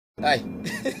Hey. We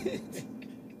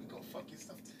got fucking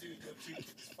stuff to do. Go drink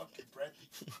this fucking brandy.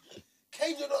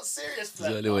 Kane, you're not serious, flat.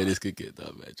 That's the only way this could get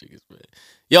done, man. Chicken spread.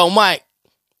 Yo, Mike.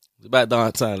 It's about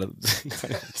darn time.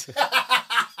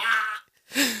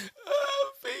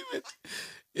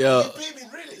 Yo,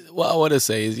 really? what I want to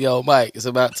say is, yo, Mike, it's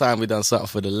about time we done something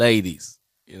for the ladies.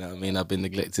 You know what I mean? I've been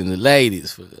neglecting the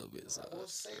ladies for a little bit. So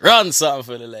run something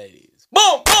for the ladies.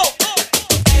 Boom, boom, boom.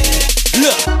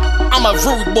 Look, I'm a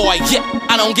rude boy, yeah,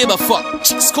 I don't give a fuck.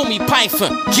 Chicks call me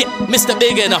Python, yeah, Mr.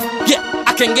 Big Enough, yeah,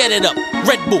 I can get it up.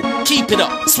 Red Bull, keep it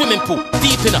up. Swimming pool,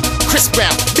 deep enough. Chris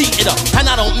Brown, beat it up. And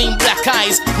I don't mean black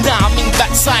eyes, nah, I mean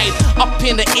backside. Up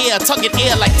in the air, tugging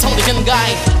air like Tony and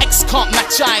Guy. X can't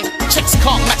match I, chicks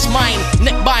can't match mine.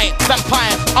 Neck bite,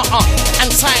 vampire,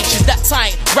 and tight, she's that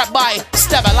tight. Rabbi,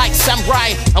 stab her like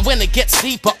samurai. And when it gets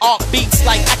deeper, art beats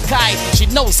like Akai.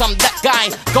 She knows I'm that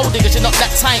guy. Gold digger, she's not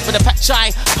that tight with a patch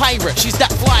eye. Pirate, she's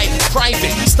that fly.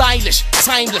 Private, stylish,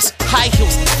 timeless. High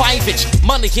heels, 5-inch.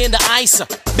 Money in the icer.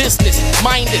 Business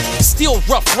minded, still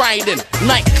rough riding.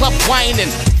 Nightclub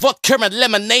whining. Vodka and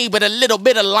lemonade with a little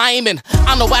bit of lime in.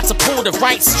 I know how to pull the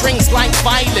right strings like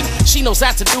violin. She knows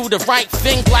how to do the right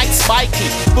thing like spiky.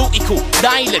 Booty cool,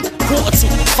 dialing.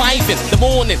 4:45 in the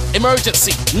morning.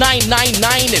 Emergency, 999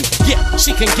 yeah,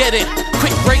 she can get it.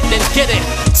 Quick break, then get it.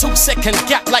 2-second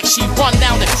gap like she run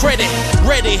down the credit.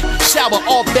 Ready, shower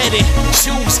all Betty.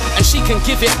 Shoes, and she can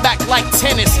give it back like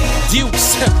tennis.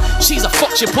 Deuce, she's a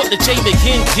fuck, she put the Jamie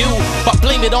in you. But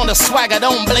blame it on the swag, I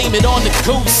don't blame it on the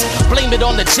goose. Blame it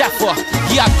on the Jaffa,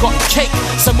 yeah, I got cake.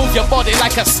 So move your body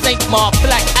like a snake, ma,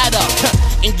 black adder.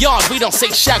 In yard, we don't say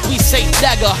shag, we say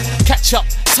dagger. Catch up,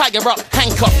 tiger up,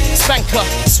 handcuff, spanker.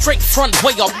 Straight front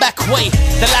way or back way,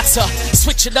 the latter.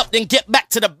 Switch it up, then get back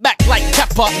to the back like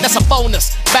Kappa. That's a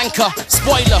bonus, banker,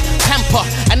 spoiler, pamper.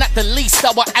 And at the least,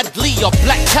 I will add Lee or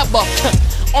Black Cabba.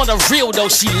 On the real though,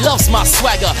 she loves my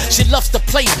swagger. She loves to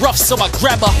play rough, so I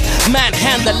grab her.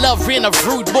 Manhandle love in a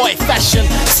rude boy fashion.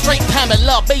 Straight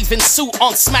Pamela, bathing suit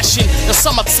on smashing. The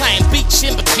summertime beach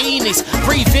in bikinis.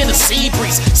 Breathe in the sea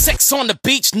breeze. Sex on the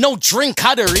beach, no drink,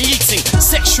 out her eating.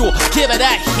 Sexual, give her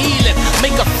that healing.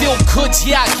 Make her feel good,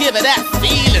 yeah, I give her that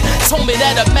feeling. Told me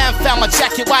that a man found my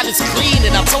jacket while it's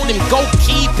cleaning. I told him go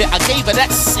keep it, I gave her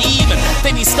that semen.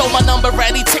 Then he stole my number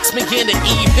and he texted me in the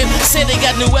evening. Said they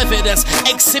got new evidence.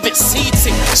 Exhibit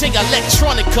seating, check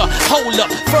electronica. Hold up,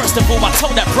 first of all, I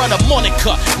told that brother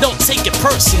Monica, don't take it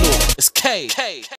personal. It's K.